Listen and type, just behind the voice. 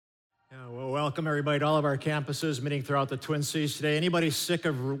Welcome everybody to all of our campuses meeting throughout the Twin Cities today. Anybody sick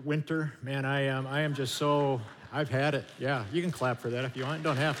of winter? Man, I am just so, I've had it. Yeah, you can clap for that if you want.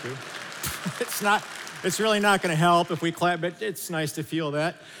 Don't have to. It's really not going to help if we clap, but it's nice to feel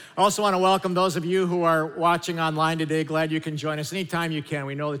that. I also want to welcome those of you who are watching online today. Glad you can join us anytime you can.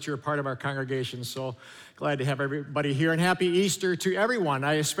 We know that you're a part of our congregation, so glad to have everybody here. And happy Easter to everyone.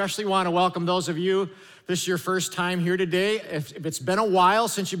 I especially want to welcome those of you, this is your first time here today. If it's been a while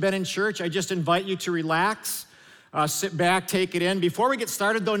since you've been in church, I just invite you to relax, sit back, take it in. Before we get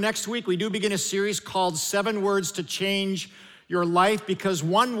started though, next week we do begin a series called 7 Words to Change Your Life, because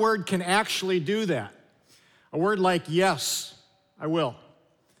one word can actually do that. A word like yes, I will,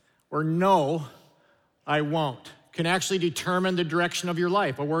 or no, I won't, can actually determine the direction of your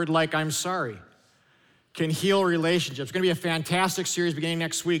life. A word like I'm sorry can heal relationships. It's going to be a fantastic series beginning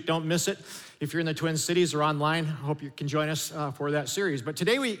next week. Don't miss it. If you're in the Twin Cities or online, I hope you can join us for that series. But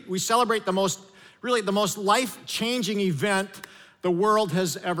today we celebrate the most life-changing event the world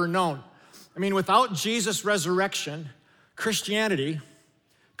has ever known. I mean, without Jesus' resurrection, Christianity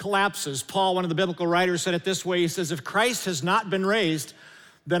collapses. Paul, one of the biblical writers, said it this way. He says, if Christ has not been raised,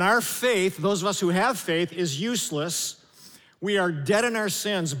 then our faith, those of us who have faith, is useless. We are dead in our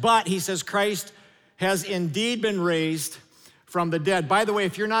sins. But, he says, Christ has indeed been raised from the dead. By the way,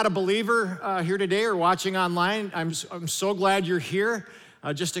 if you're not a believer here today or watching online, I'm so glad you're here,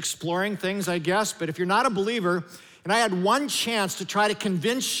 just exploring things, I guess. But if you're not a believer, and I had one chance to try to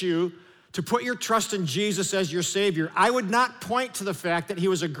convince you to put your trust in Jesus as your Savior, I would not point to the fact that he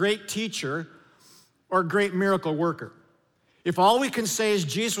was a great teacher or a great miracle worker. If all we can say is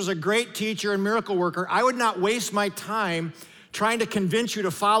Jesus was a great teacher and miracle worker, I would not waste my time trying to convince you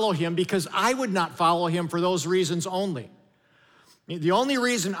to follow him, because I would not follow him for those reasons only. The only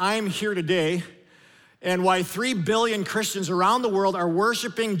reason I'm here today and why 3 billion Christians around the world are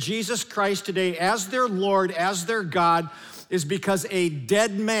worshiping Jesus Christ today as their Lord, as their God, is because a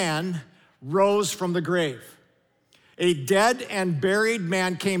dead man rose from the grave. A dead and buried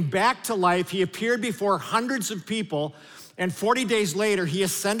man came back to life. He appeared before hundreds of people, and 40 days later, he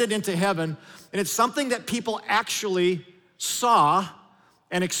ascended into heaven. And it's something that people actually saw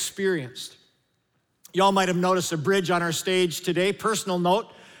and experienced. Y'all might have noticed a bridge on our stage today. Personal note,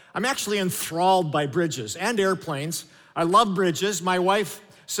 I'm actually enthralled by bridges and airplanes. I love bridges. My wife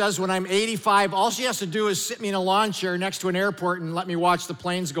says when I'm 85, all she has to do is sit me in a lawn chair next to an airport and let me watch the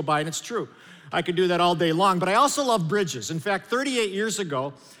planes go by, and it's true. I could do that all day long, but I also love bridges. In fact, 38 years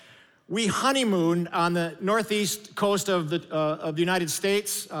ago, we honeymooned on the northeast coast of the United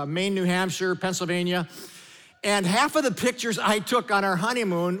States, Maine, New Hampshire, Pennsylvania, and half of the pictures I took on our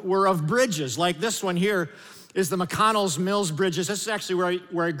honeymoon were of bridges. Like this one here is the McConnell's Mills Bridges. This is actually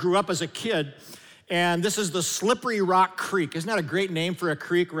where I grew up as a kid. And this is the Slippery Rock Creek. Isn't that a great name for a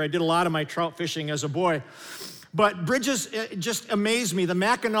creek where I did a lot of my trout fishing as a boy? But bridges just amaze me. The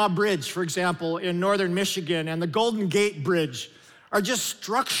Mackinac Bridge, for example, in northern Michigan, and the Golden Gate Bridge are just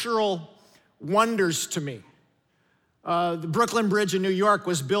structural wonders to me. The Brooklyn Bridge in New York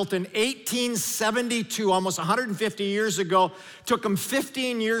was built in 1872, almost 150 years ago. Took them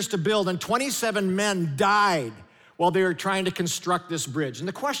 15 years to build, and 27 men died while they were trying to construct this bridge. And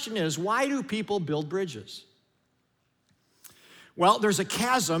the question is, why do people build bridges? Well, there's a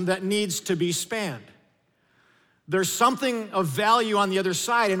chasm that needs to be spanned. There's something of value on the other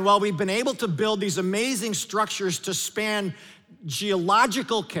side, and while we've been able to build these amazing structures to span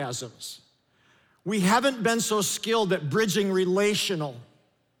geological chasms, we haven't been so skilled at bridging relational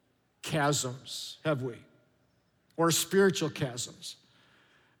chasms, have we? Or spiritual chasms.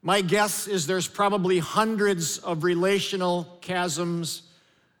 My guess is there's probably hundreds of relational chasms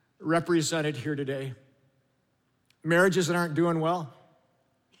represented here today. Marriages that aren't doing well,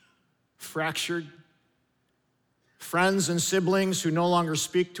 fractured, friends and siblings who no longer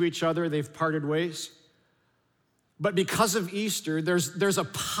speak to each other, they've parted ways. But because of Easter, there's a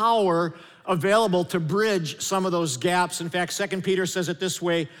power available to bridge some of those gaps. In fact, 2 Peter says it this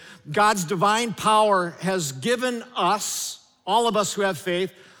way: God's divine power has given us, all of us who have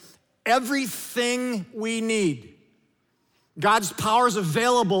faith, everything we need. God's power is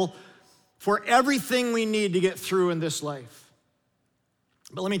available for everything we need to get through in this life.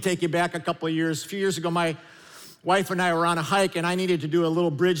 But let me take you back a couple of years. A few years ago, my wife and I were on a hike, and I needed to do a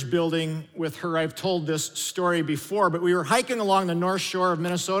little bridge building with her. I've told this story before, but we were hiking along the north shore of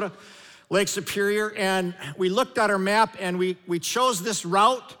Minnesota, Lake Superior, and we looked at our map, and we chose this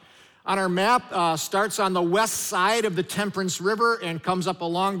route on our map. Starts on the west side of the Temperance River and comes up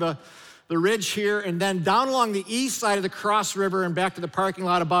along the ridge here, and then down along the east side of the Cross River and back to the parking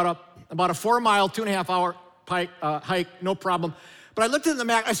lot, about a 4 mile, 2.5 hour hike, no problem. But I looked at the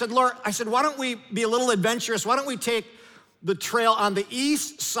map. I said, Lord, why don't we be a little adventurous? Why don't we take the trail on the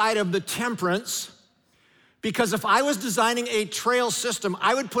east side of the Temperance? Because if I was designing a trail system,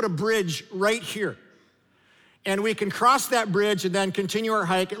 I would put a bridge right here. And we can cross that bridge and then continue our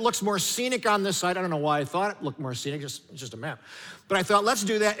hike. It looks more scenic on this side. I don't know why I thought it looked more scenic, just a map. But I thought, let's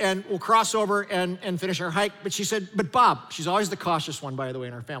do that, and we'll cross over and finish our hike. But she said, but Bob, she's always the cautious one, by the way,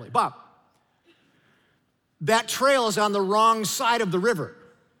 in our family. Bob, that trail is on the wrong side of the river.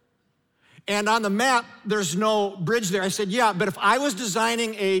 And on the map, there's no bridge there. I said, yeah, but if I was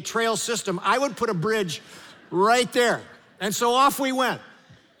designing a trail system, I would put a bridge right there. And so off we went.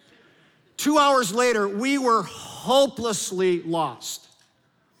 2 hours later, we were hopelessly lost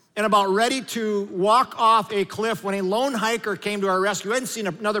and about ready to walk off a cliff when a lone hiker came to our rescue. I hadn't seen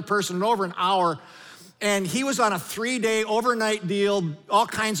another person in over an hour, and he was on a 3-day overnight deal, all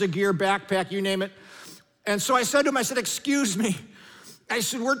kinds of gear, backpack, you name it. And so I said to him, I said, excuse me. I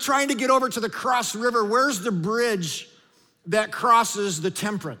said, we're trying to get over to the Cross River. Where's the bridge that crosses the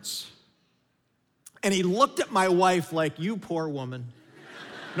Temperance? And he looked at my wife like, you poor woman.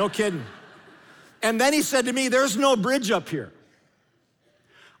 No kidding. And then he said to me, there's no bridge up here.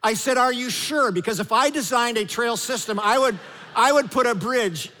 I said, are you sure? Because if I designed a trail system, I would put a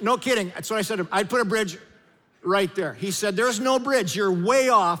bridge, no kidding. That's what I said to him. I'd put a bridge right there. He said, there's no bridge. You're way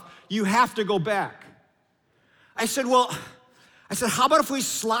off. You have to go back. I said, how about if we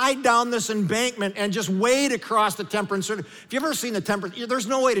slide down this embankment and just wade across the Temperance? If you've ever seen the Temperance, there's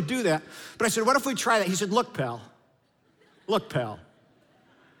no way to do that. But I said, what if we try that? He said, look, pal,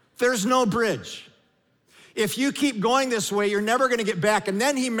 there's no bridge. If you keep going this way, you're never gonna get back. And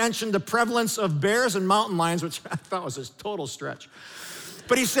then he mentioned the prevalence of bears and mountain lions, which I thought was a total stretch.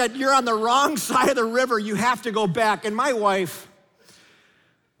 But he said, you're on the wrong side of the river, you have to go back. And my wife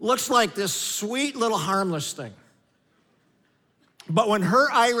looks like this sweet little harmless thing. But when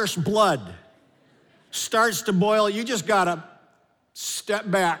her Irish blood starts to boil, you just gotta step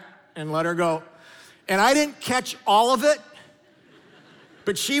back and let her go. And I didn't catch all of it,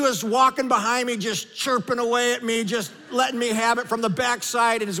 but she was walking behind me, just chirping away at me, just letting me have it from the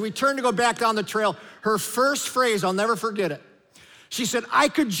backside. And as we turned to go back down the trail, her first phrase, I'll never forget it. She said, I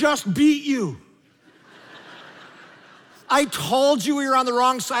could just beat you. I told you we were on the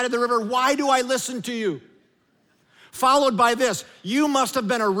wrong side of the river. Why do I listen to you? Followed by this, you must have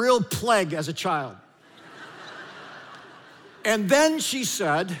been a real plague as a child. And then she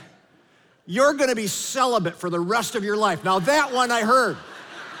said, you're gonna be celibate for the rest of your life. Now that one I heard,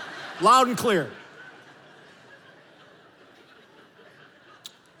 loud and clear.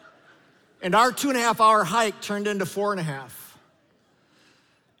 And our 2.5-hour hike turned into 4.5.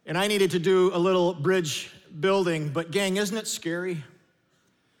 And I needed to do a little bridge building, but gang, isn't it scary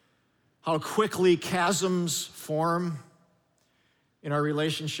how quickly chasms form in our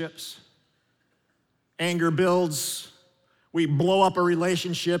relationships? Anger builds. We blow up a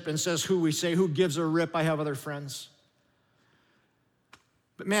relationship and says who we say, who gives a rip? I have other friends.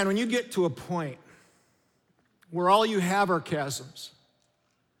 But man, when you get to a point where all you have are chasms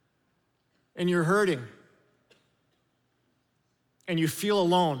and you're hurting and you feel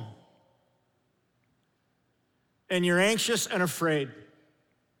alone and you're anxious and afraid,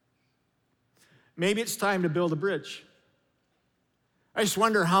 maybe it's time to build a bridge. I just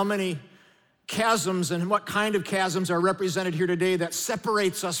wonder how many chasms and what kind of chasms are represented here today that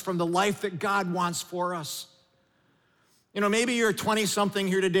separates us from the life that God wants for us. You know, maybe you're a 20-something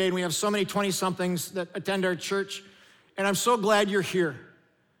here today, and we have so many 20-somethings that attend our church, and I'm so glad you're here.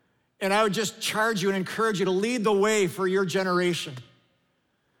 And I would just charge you and encourage you to lead the way for your generation.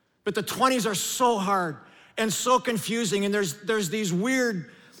 But the 20s are so hard and so confusing, and there's these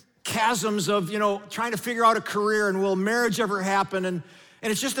weird chasms of, trying to figure out a career, and will marriage ever happen? And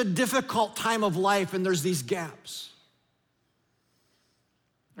it's just a difficult time of life, and there's these gaps.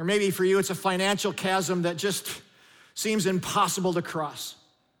 Or maybe for you, it's a financial chasm that just seems impossible to cross.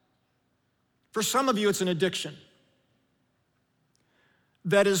 For some of you, it's an addiction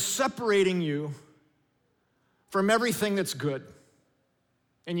that is separating you from everything that's good.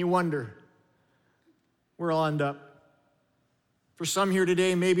 And you wonder where I'll end up. For some here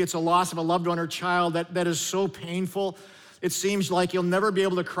today, maybe it's a loss of a loved one or child that is so painful, it seems like you'll never be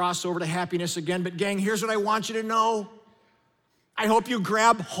able to cross over to happiness again. But gang, here's what I want you to know. I hope you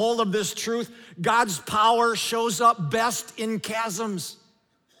grab hold of this truth. God's power shows up best in chasms.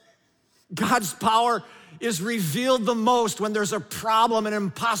 God's power is revealed the most when there's a problem, an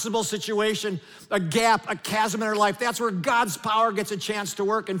impossible situation, a gap, a chasm in our life. That's where God's power gets a chance to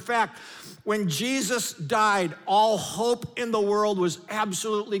work. In fact, when Jesus died, all hope in the world was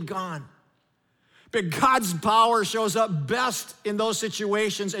absolutely gone. But God's power shows up best in those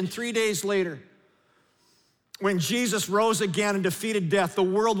situations. And 3 days later, when Jesus rose again and defeated death, the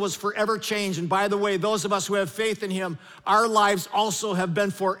world was forever changed. And by the way, those of us who have faith in him, our lives also have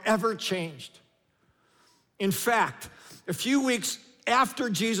been forever changed. In fact, a few weeks after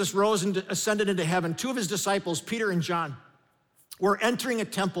Jesus rose and ascended into heaven, 2 of his disciples, Peter and John, were entering a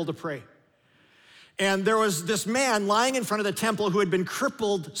temple to pray. And there was this man lying in front of the temple who had been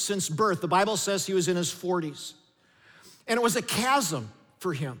crippled since birth. The Bible says he was in his 40s. And it was a chasm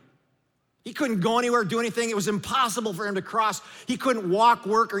for him. He couldn't go anywhere, do anything. It was impossible for him to cross. He couldn't walk,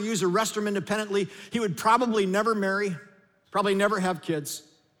 work, or use a restroom independently. He would probably never marry, probably never have kids.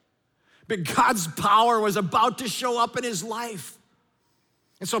 But God's power was about to show up in his life.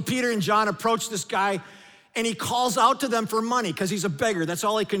 And so Peter and John approached this guy, and he calls out to them for money because he's a beggar. That's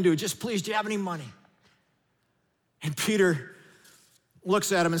all he can do. Just please, do you have any money? And Peter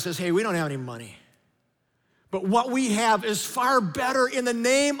looks at him and says, hey, we don't have any money. But what we have is far better. In the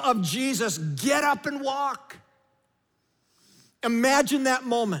name of Jesus, get up and walk. Imagine that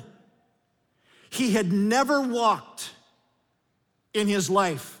moment. He had never walked in his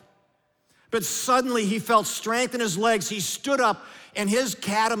life, but suddenly he felt strength in his legs. He stood up and his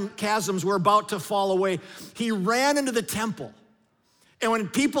chasms were about to fall away. He ran into the temple. And when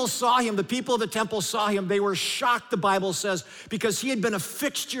people saw him, the people of the temple saw him, they were shocked, the Bible says, because he had been a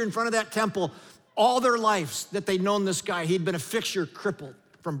fixture in front of that temple all their lives that they'd known this guy. He'd been a fixture, crippled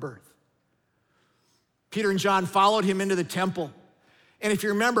from birth. Peter and John followed him into the temple. And if you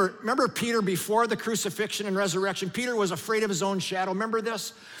remember Peter before the crucifixion and resurrection, Peter was afraid of his own shadow. Remember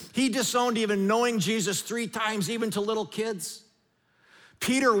this? He disowned even knowing Jesus 3 times, even to little kids.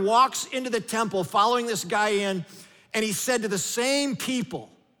 Peter walks into the temple following this guy in, and he said to the same people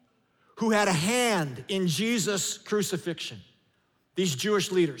who had a hand in Jesus' crucifixion, these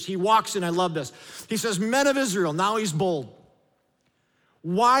Jewish leaders, he walks in, I love this. He says, men of Israel, now he's bold.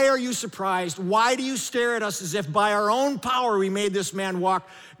 Why are you surprised? Why do you stare at us as if by our own power we made this man walk?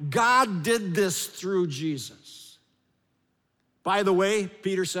 God did this through Jesus. By the way,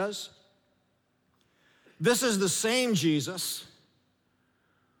 Peter says, this is the same Jesus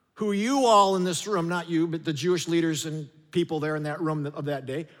who you all in this room, not you, but the Jewish leaders and people there in that room of that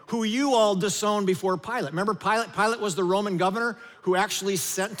day, who you all disowned before Pilate. Remember Pilate? Pilate was the Roman governor who actually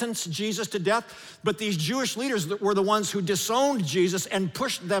sentenced Jesus to death, but these Jewish leaders were the ones who disowned Jesus and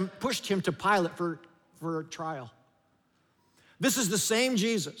pushed him to Pilate for a trial. This is the same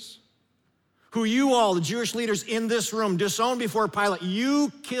Jesus who you all, the Jewish leaders in this room, disowned before Pilate.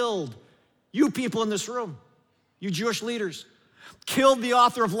 You killed, you people in this room, you Jewish leaders, killed the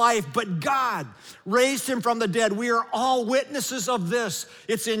author of life, but God raised him from the dead. We are all witnesses of this.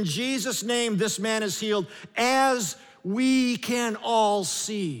 It's in Jesus' name this man is healed, as we can all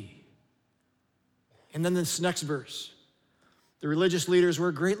see. And then this next verse, the religious leaders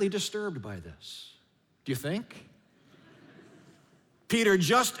were greatly disturbed by this. Do you think? Peter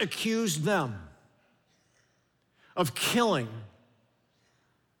just accused them of killing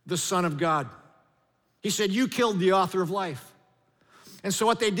the Son of God. He said, you killed the author of life. And so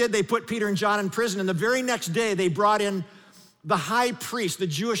what they did, they put Peter and John in prison, and the very next day they brought in the high priest, the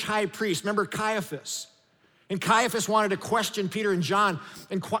Jewish high priest. Remember Caiaphas? And Caiaphas wanted to question Peter and John,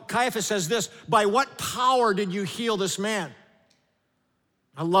 and Caiaphas says this, by what power did you heal this man?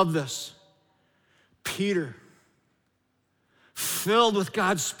 I love this. Peter, filled with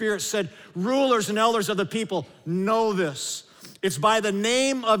God's Spirit, said, rulers and elders of the people, know this. It's by the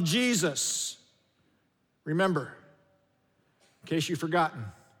name of Jesus. Remember, in case you've forgotten,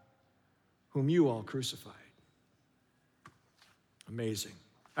 whom you all crucified. Amazing.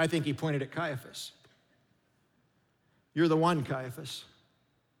 I think he pointed at Caiaphas. You're the one, Caiaphas.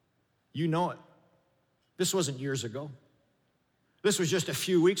 You know it. This wasn't years ago. This was just a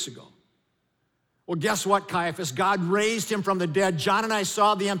few weeks ago. Well, guess what, Caiaphas? God raised him from the dead. John and I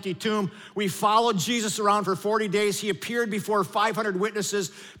saw the empty tomb. We followed Jesus around for 40 days. He appeared before 500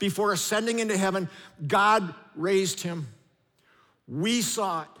 witnesses before ascending into heaven. God raised him. We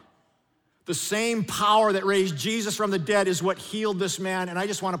saw it. The same power that raised Jesus from the dead is what healed this man. And I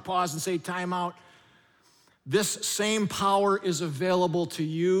just want to pause and say, time out. This same power is available to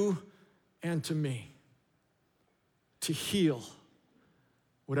you and to me to heal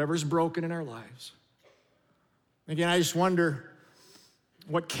whatever's broken in our lives. Again, I just wonder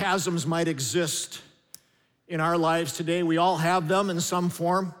what chasms might exist in our lives today. We all have them in some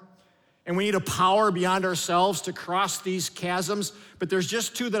form. And we need a power beyond ourselves to cross these chasms. But there's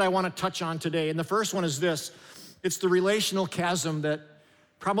just 2 that I want to touch on today. And the first one is this. It's the relational chasm that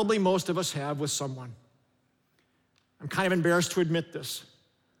probably most of us have with someone. I'm kind of embarrassed to admit this.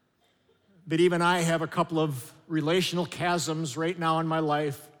 But even I have a couple of relational chasms right now in my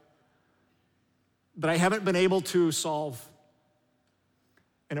life that I haven't been able to solve.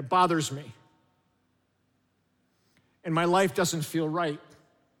 And it bothers me. And my life doesn't feel right.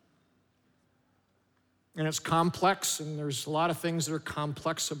 And it's complex, and there's a lot of things that are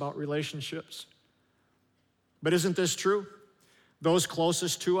complex about relationships. But isn't this true? Those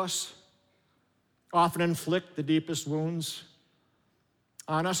closest to us often inflict the deepest wounds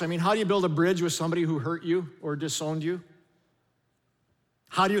on us. I mean, how do you build a bridge with somebody who hurt you or disowned you?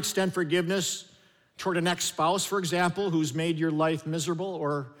 How do you extend forgiveness toward an ex-spouse, for example, who's made your life miserable,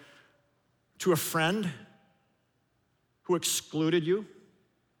 or to a friend who excluded you,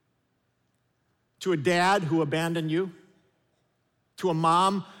 to a dad who abandoned you, to a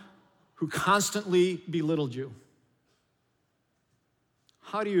mom who constantly belittled you?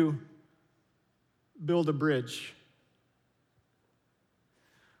 How do you build a bridge?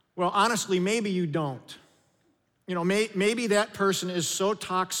 Well, honestly, maybe you don't. Maybe that person is so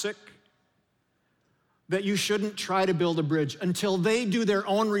toxic that you shouldn't try to build a bridge until they do their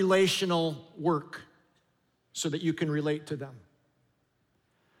own relational work so that you can relate to them.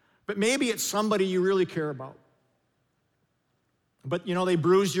 But maybe it's somebody you really care about. But, they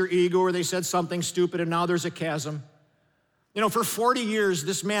bruised your ego, or they said something stupid, and now there's a chasm. For 40 years,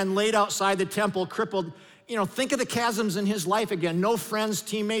 this man laid outside the temple, crippled. Think of the chasms in his life again. No friends,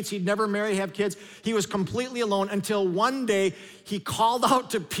 teammates. He'd never marry, have kids. He was completely alone until one day he called out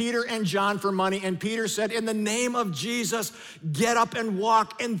to Peter and John for money. And Peter said, "In the name of Jesus, get up and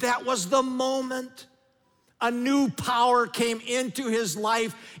walk." And that was the moment. A new power came into his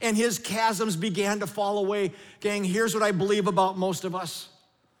life, and his chasms began to fall away. Gang, here's what I believe about most of us.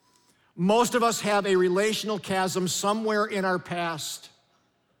 Most of us have a relational chasm somewhere in our past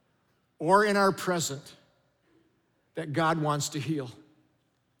or in our present that God wants to heal.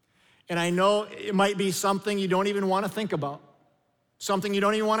 And I know it might be something you don't even want to think about, something you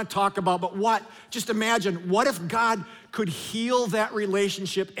don't even want to talk about, but just imagine, what if God could heal that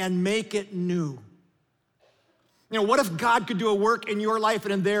relationship and make it new? What if God could do a work in your life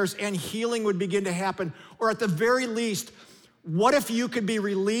and in theirs, and healing would begin to happen? Or at the very least, what if you could be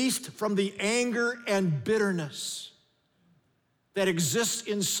released from the anger and bitterness that exists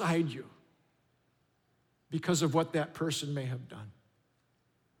inside you because of what that person may have done,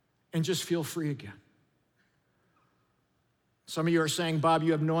 and just feel free again? Some of you are saying, "Bob,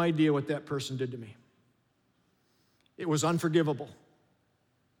 you have no idea what that person did to me. It was unforgivable.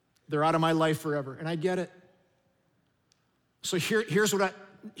 They're out of my life forever." And I get it. So here's what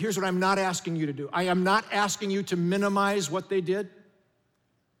I'm not asking you to do. I am not asking you to minimize what they did.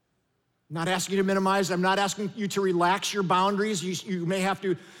 I'm not asking you to minimize. I'm not asking you to relax your boundaries. You may have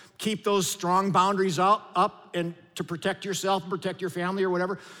to keep those strong boundaries up and to protect yourself and protect your family or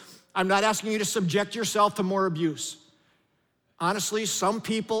whatever. I'm not asking you to subject yourself to more abuse. Honestly, some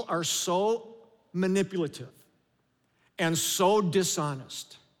people are so manipulative and so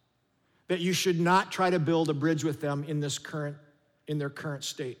dishonest that you should not try to build a bridge with them in their current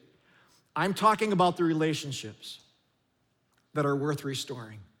state. I'm talking about the relationships that are worth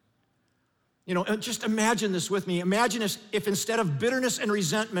restoring. Just imagine this with me. Imagine if instead of bitterness and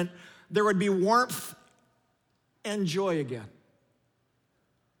resentment, there would be warmth and joy again.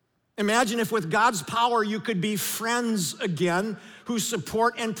 Imagine if with God's power you could be friends again who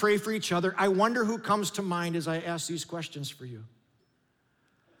support and pray for each other. I wonder who comes to mind as I ask these questions for you.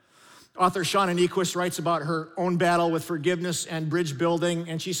 Author Shauna Niequist writes about her own battle with forgiveness and bridge building,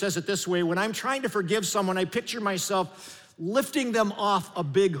 and she says it this way: "When I'm trying to forgive someone, I picture myself lifting them off a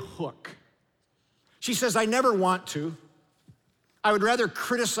big hook." She says, "I never want to. I would rather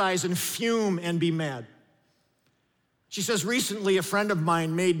criticize and fume and be mad." She says, "Recently, a friend of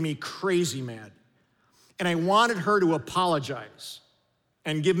mine made me crazy mad, and I wanted her to apologize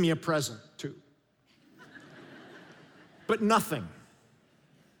and give me a present too. But nothing.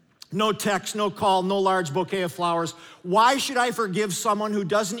 No text, no call, no large bouquet of flowers. Why should I forgive someone who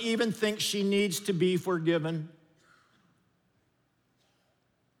doesn't even think she needs to be forgiven?"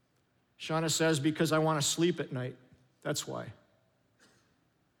 Shauna says, "Because I want to sleep at night. That's why.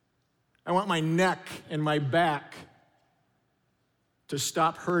 I want my neck and my back to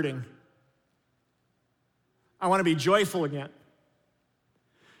stop hurting. I want to be joyful again.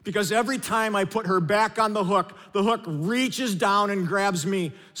 Because every time I put her back on the hook reaches down and grabs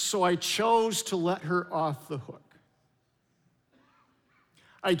me. So I chose to let her off the hook.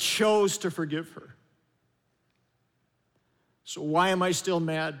 I chose to forgive her. So why am I still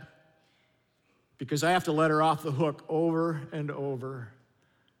mad? Because I have to let her off the hook over and over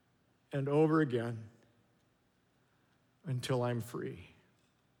and over again until I'm free."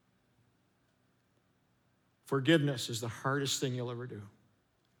 Forgiveness is the hardest thing you'll ever do.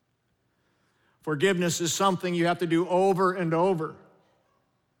 Forgiveness is something you have to do over and over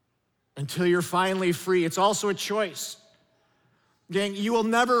until you're finally free. It's also a choice. Gang, you will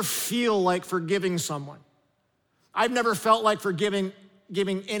never feel like forgiving someone. I've never felt like giving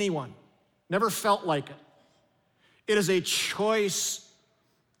anyone. Never felt like it. It is a choice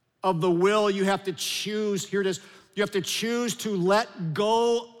of the will. You have to choose. Here it is. You have to choose to let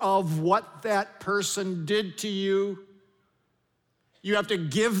go of what that person did to you. You have to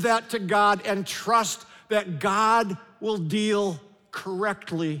give that to God and trust that God will deal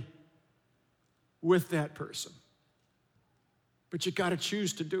correctly with that person. But you got to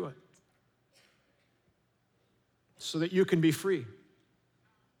choose to do it so that you can be free.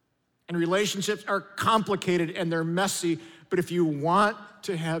 And relationships are complicated and they're messy, but if you want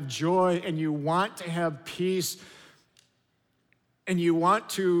to have joy and you want to have peace and you want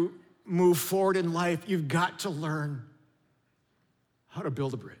to move forward in life, you've got to learn how to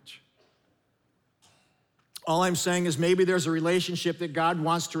build a bridge. All I'm saying is maybe there's a relationship that God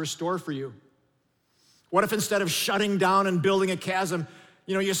wants to restore for you. What if instead of shutting down and building a chasm,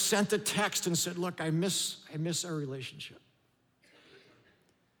 you sent a text and said, look, I miss our relationship.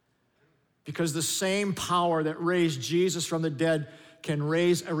 Because the same power that raised Jesus from the dead can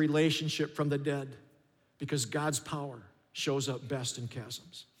raise a relationship from the dead, because God's power shows up best in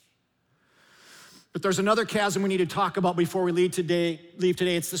chasms. But there's another chasm we need to talk about before we leave today.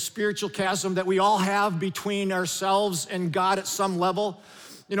 It's the spiritual chasm that we all have between ourselves and God at some level.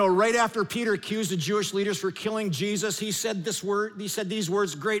 Right after Peter accused the Jewish leaders for killing Jesus, he said these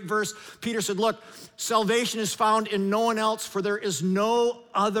words, great verse. Peter said, look, salvation is found in no one else, for there is no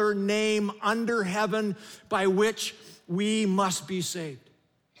other name under heaven by which we must be saved.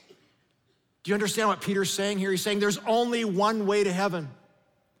 Do you understand what Peter's saying here? He's saying there's only one way to heaven.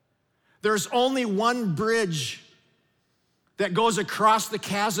 There's only one bridge that goes across the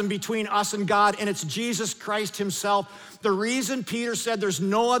chasm between us and God, and it's Jesus Christ himself. The reason Peter said there's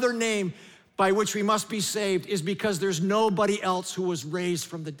no other name by which we must be saved is because there's nobody else who was raised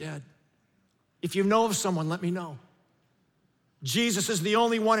from the dead. If you know of someone, let me know. Jesus is the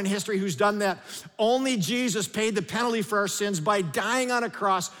only one in history who's done that. Only Jesus paid the penalty for our sins by dying on a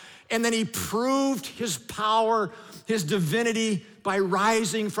cross, and then he proved his power, his divinity, by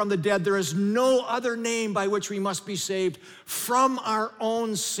rising from the dead. There is no other name by which we must be saved from our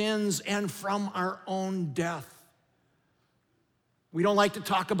own sins and from our own death. We don't like to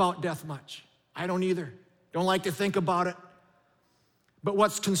talk about death much. I don't either. Don't like to think about it. But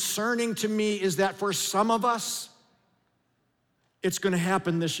what's concerning to me is that for some of us, it's going to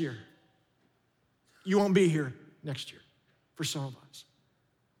happen this year. You won't be here next year for some of us.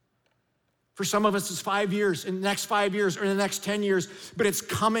 For some of us, it's 5 years, in the next 5 years, or in the next 10 years, but it's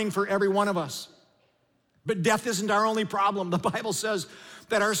coming for every one of us. But death isn't our only problem. The Bible says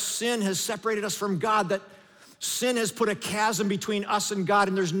that our sin has separated us from God, that sin has put a chasm between us and God,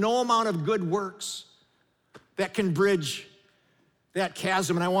 and there's no amount of good works that can bridge that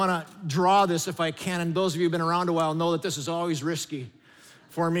chasm. And I want to draw this if I can, and those of you who've been around a while know that this is always risky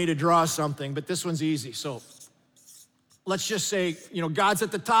for me to draw something, but this one's easy. So let's just say, God's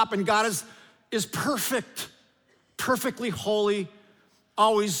at the top, and God is perfect, perfectly holy,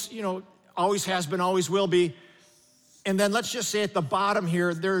 always, always has been, always will be. And then let's just say at the bottom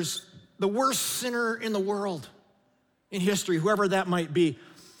here, there's the worst sinner in the world, in history, whoever that might be.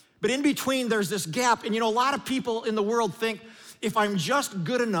 But in between, there's this gap. And a lot of people in the world think, if I'm just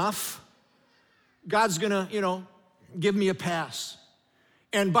good enough, God's gonna, give me a pass.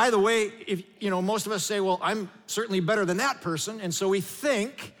 And by the way, if most of us say, well, I'm certainly better than that person, and so we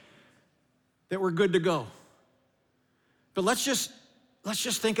think that we're good to go. But let's just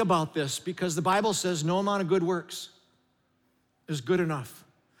think about this, because the Bible says no amount of good works is good enough.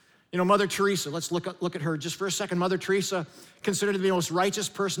 Mother Teresa, let's look at her just for a second. Mother Teresa, considered to be the most righteous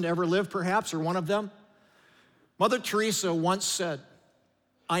person to ever live, perhaps, or one of them. Mother Teresa once said,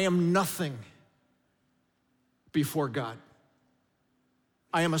 I am nothing before God.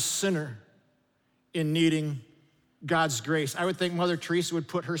 I am a sinner in needing God's grace. I would think Mother Teresa would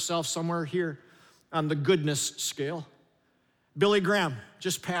put herself somewhere here on the goodness scale. Billy Graham,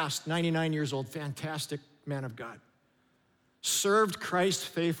 just passed, 99 years old, fantastic man of God. Served Christ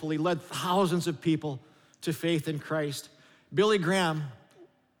faithfully, led thousands of people to faith in Christ. Billy Graham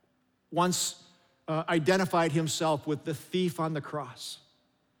once identified himself with the thief on the cross,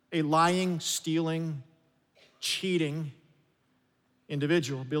 a lying, stealing, cheating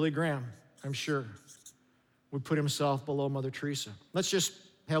individual. Billy Graham, I'm sure, would put himself below Mother Teresa. Let's just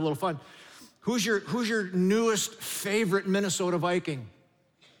have a little fun. Who's your newest favorite Minnesota Viking?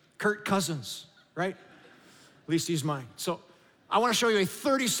 Kirk Cousins, right? At least he's mine. So I want to show you a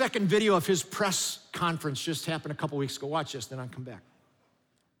 30-second video of his press conference just happened a couple weeks ago. Watch this, then I'll come back.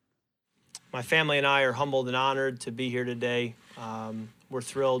 My family and I are humbled and honored to be here today. We're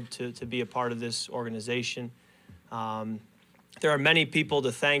thrilled to be a part of this organization. There are many people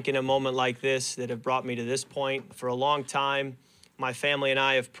to thank in a moment like this that have brought me to this point. For a long time, my family and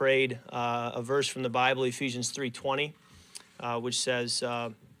I have prayed a verse from the Bible, Ephesians 3:20, which says,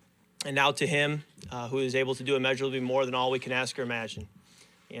 and now to him who is able to do immeasurably more than all we can ask or imagine.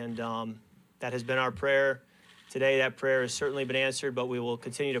 And that has been our prayer. Today, that prayer has certainly been answered, but we will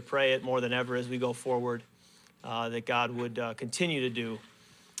continue to pray it more than ever as we go forward, that God would continue to do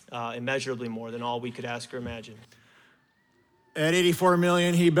immeasurably more than all we could ask or imagine. At 84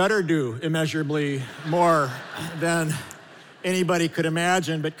 million, he better do immeasurably more than anybody could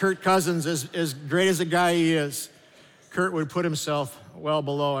imagine. But Kirk Cousins, as great as a guy he is, Kurt would put himself well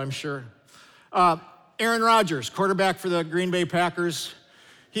below, I'm sure. Aaron Rodgers, quarterback for the Green Bay Packers,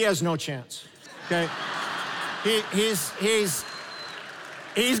 he has no chance, okay? He's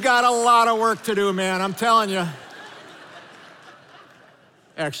got a lot of work to do, man, I'm telling you.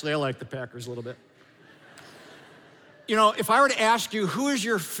 Actually, I like the Packers a little bit. You know, if I were to ask you, who is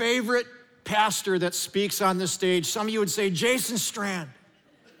your favorite pastor that speaks on this stage, some of you would say Jason Strand.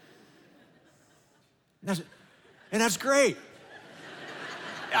 And that's great.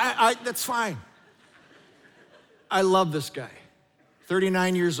 That's fine. I love this guy.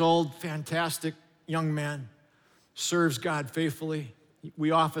 39 years old, fantastic young man, serves God faithfully.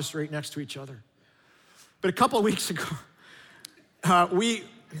 We office right next to each other. But a couple of weeks ago,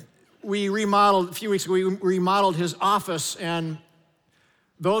 we remodeled, a few weeks ago, we remodeled his office, and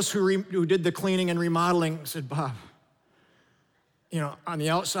those who did the cleaning and remodeling said, Bob, you know, on the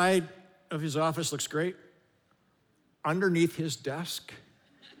outside of his office looks great. Underneath his desk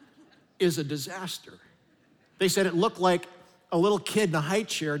is a disaster. They said it looked like a little kid in a high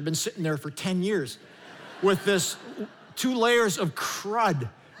chair had been sitting there for 10 years with this 2 layers of crud,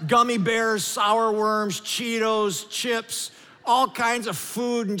 gummy bears, sour worms, Cheetos, chips, all kinds of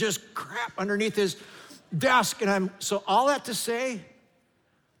food and just crap underneath his desk. And so all that to say,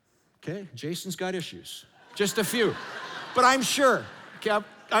 okay, Jason's got issues, just a few. But I'm sure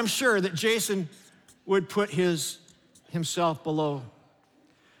that Jason would put himself below.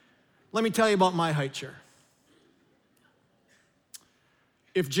 Let me tell you about my high chair.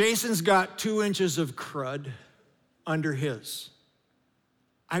 If Jason's got 2 inches of crud under his,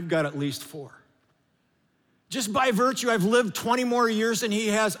 I've got at least 4. Just by virtue, I've lived 20 more years than he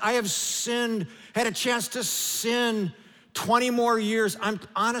has. I have had a chance to sin 20 more years.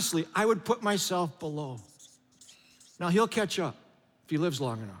 Honestly, I would put myself below. Now, he'll catch up if he lives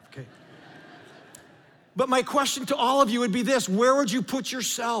long enough, okay? But my question to all of you would be this: where would you put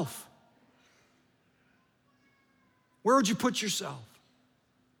yourself? Where would you put yourself?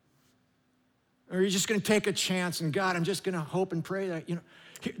 Or are you just gonna take a chance and God, I'm just gonna hope and pray that, you know,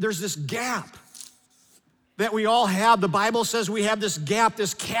 there's this gap that we all have. The Bible says we have this gap,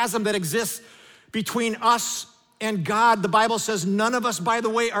 this chasm that exists between us and God. The Bible says none of us, by the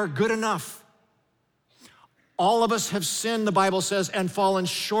way, are good enough. All of us have sinned, the Bible says, and fallen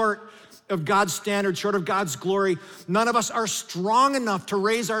short of God's standard, short of God's glory. None of us are strong enough to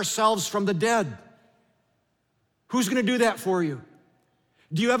raise ourselves from the dead. Who's gonna do that for you?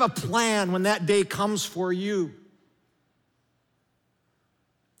 Do you have a plan when that day comes for you?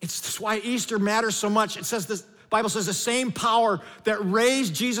 That's why Easter matters so much. It says the Bible says the same power that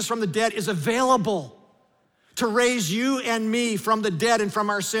raised Jesus from the dead is available to raise you and me from the dead and from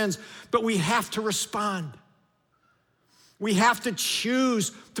our sins, but we have to respond. We have to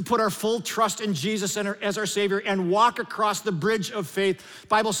choose to put our full trust in Jesus as our Savior and walk across the bridge of faith. The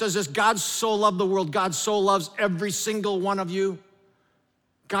Bible says this: God so loved the world, God so loves every single one of you.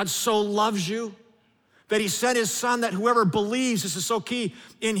 God so loves you that he sent his son, that whoever believes, this is so key,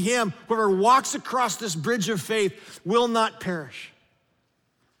 in him, whoever walks across this bridge of faith will not perish,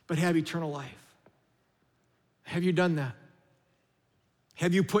 but have eternal life. Have you done that?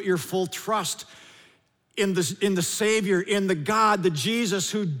 Have you put your full trust in the Savior, in the God, the Jesus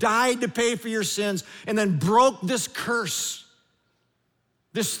who died to pay for your sins and then broke this curse,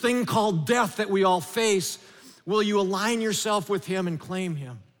 this thing called death that we all face? Will you align yourself with him and claim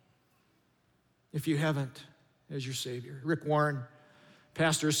him if you haven't as your Savior? Rick Warren,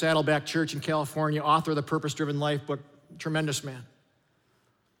 pastor of Saddleback Church in California, author of the Purpose-Driven Life book, tremendous man.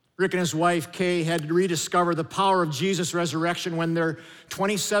 Rick and his wife, Kay, had to rediscover the power of Jesus' resurrection when their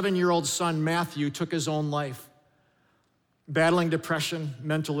 27-year-old son, Matthew, took his own life, battling depression,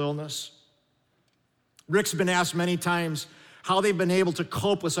 mental illness. Rick's been asked many times how they've been able to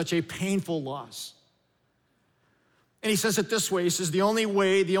cope with such a painful loss. And he says it this way. He says, the only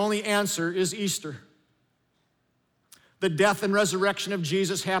way, the only answer is Easter. The death and resurrection of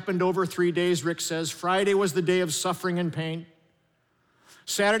Jesus happened over 3 days, Rick says. Friday was the day of suffering and pain.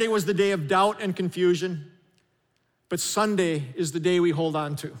 Saturday was the day of doubt and confusion. But Sunday is the day we hold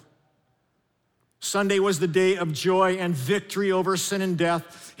on to. Sunday was the day of joy and victory over sin and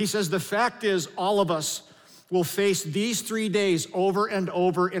death. He says the fact is all of us will face these 3 days over and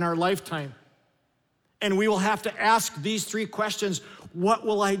over in our lifetime. And we will have to ask these 3 questions. What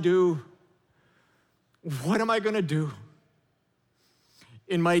will I do? What am I going to do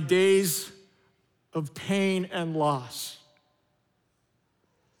in my days of pain and loss?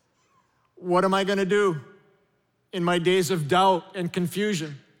 What am I going to do in my days of doubt and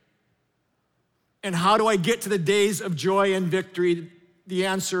confusion? And how do I get to the days of joy and victory? The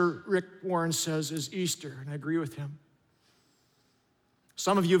answer, Rick Warren says, is Easter, and I agree with him.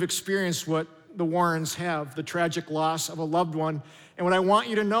 Some of you have experienced what the Warrens have, the tragic loss of a loved one. And what I want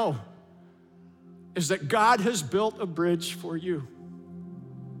you to know is that God has built a bridge for you.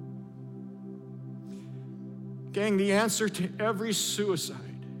 Gang, the answer to every suicide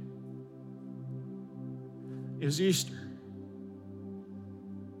is Easter.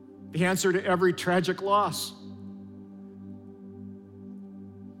 The answer to every tragic loss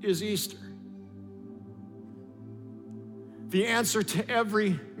is Easter. The answer to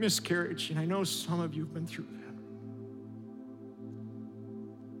every miscarriage, and I know some of you have been through that.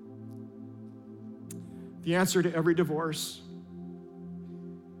 The answer to every divorce,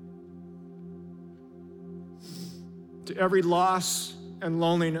 to every loss and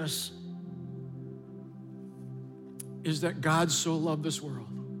loneliness, is that God so loved this world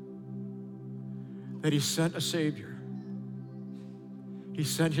that he sent a Savior. He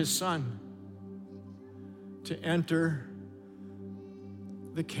sent his Son to enter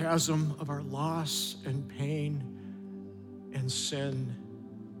the chasm of our loss and pain and sin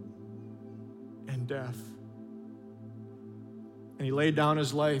and death. And he laid down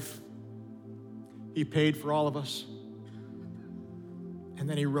his life. He paid for all of us. And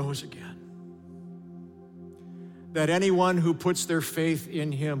then he rose again. That anyone who puts their faith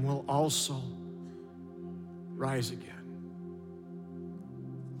in him will also rise again.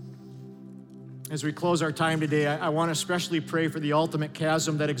 As we close our time today, I want to especially pray for the ultimate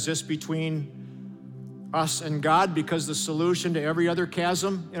chasm that exists between us and God, because the solution to every other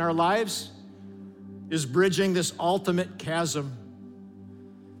chasm in our lives is bridging this ultimate chasm.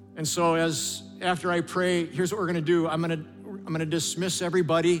 And so after I pray, here's what we're going to do. I'm going to dismiss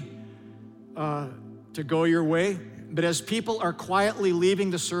everybody to go your way. But as people are quietly leaving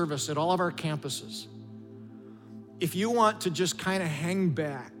the service at all of our campuses, if you want to just kind of hang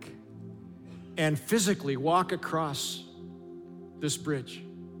back and physically walk across this bridge,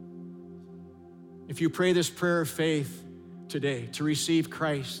 if you pray this prayer of faith today to receive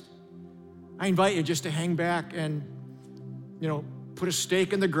Christ, I invite you just to hang back and, put a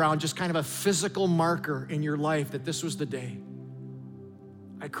stake in the ground, just kind of a physical marker in your life that this was the day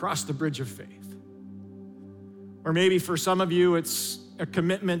I crossed the bridge of faith. Or maybe for some of you, it's a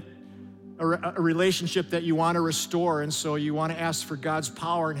commitment, a relationship that you want to restore, and so you want to ask for God's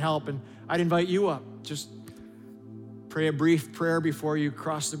power and help. And I'd invite you up. Just pray a brief prayer before you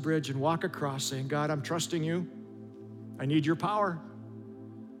cross the bridge and walk across, saying, God, I'm trusting you. I need your power.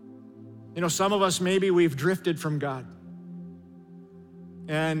 Some of us, maybe we've drifted from God.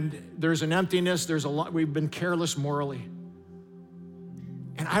 And there's an emptiness, there's a lot, we've been careless morally.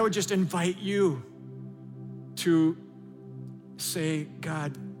 And I would just invite you to say,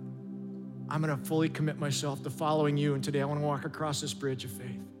 God, I'm going to fully commit myself to following you, and today I want to walk across this bridge of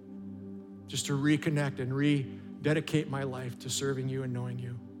faith, just to reconnect and rededicate my life to serving you and knowing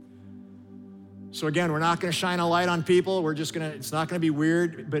you. So again, we're not going to shine a light on people. It's not going to be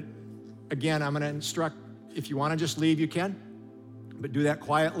weird, but again, I'm going to instruct, if you want to just leave, you can, but do that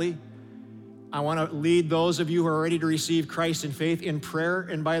quietly. I want to lead those of you who are ready to receive Christ in faith in prayer.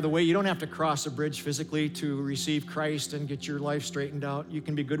 And by the way, you don't have to cross a bridge physically to receive Christ and get your life straightened out. You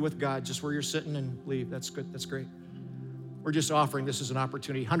can be good with God just where you're sitting and leave. That's good. That's great. We're just offering this as an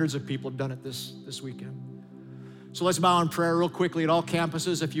opportunity. Hundreds of people have done it this weekend. So let's bow in prayer real quickly at all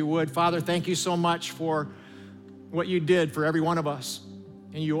campuses, if you would. Father, thank you so much for what you did for every one of us.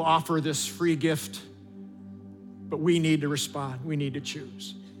 And you offer this free gift, but we need to respond. We need to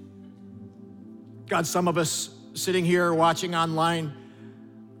choose. God, some of us sitting here watching online,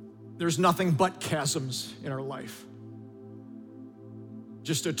 there's nothing but chasms in our life.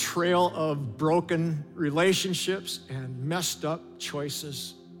 Just a trail of broken relationships and messed up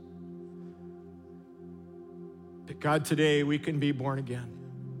choices. But God, today we can be born again.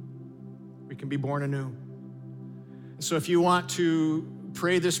 We can be born anew. So if you want to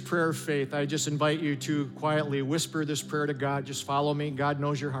pray this prayer of faith, I just invite you to quietly whisper this prayer to God. Just follow me. God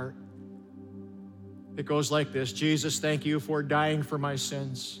knows your heart. It goes like this. Jesus, thank you for dying for my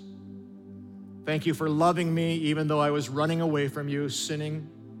sins. Thank you for loving me even though I was running away from you, sinning.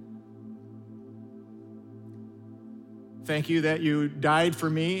 Thank you that you died for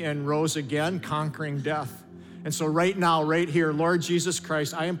me and rose again, conquering death. And so right now, right here, Lord Jesus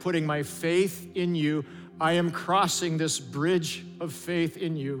Christ, I am putting my faith in you. I am crossing this bridge of faith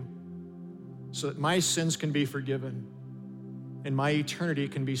in you so that my sins can be forgiven and my eternity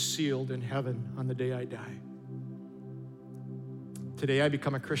can be sealed in heaven on the day I die. Today I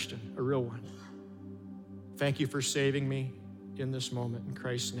become a Christian, a real one. Thank you for saving me in this moment, in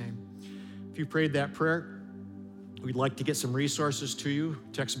Christ's name. If you prayed that prayer, we'd like to get some resources to you.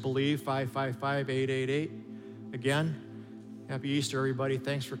 Text BELIEVE 555-888. Again, happy Easter, everybody.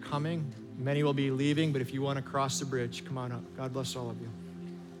 Thanks for coming. Many will be leaving, but if you want to cross the bridge, come on up. God bless all of you.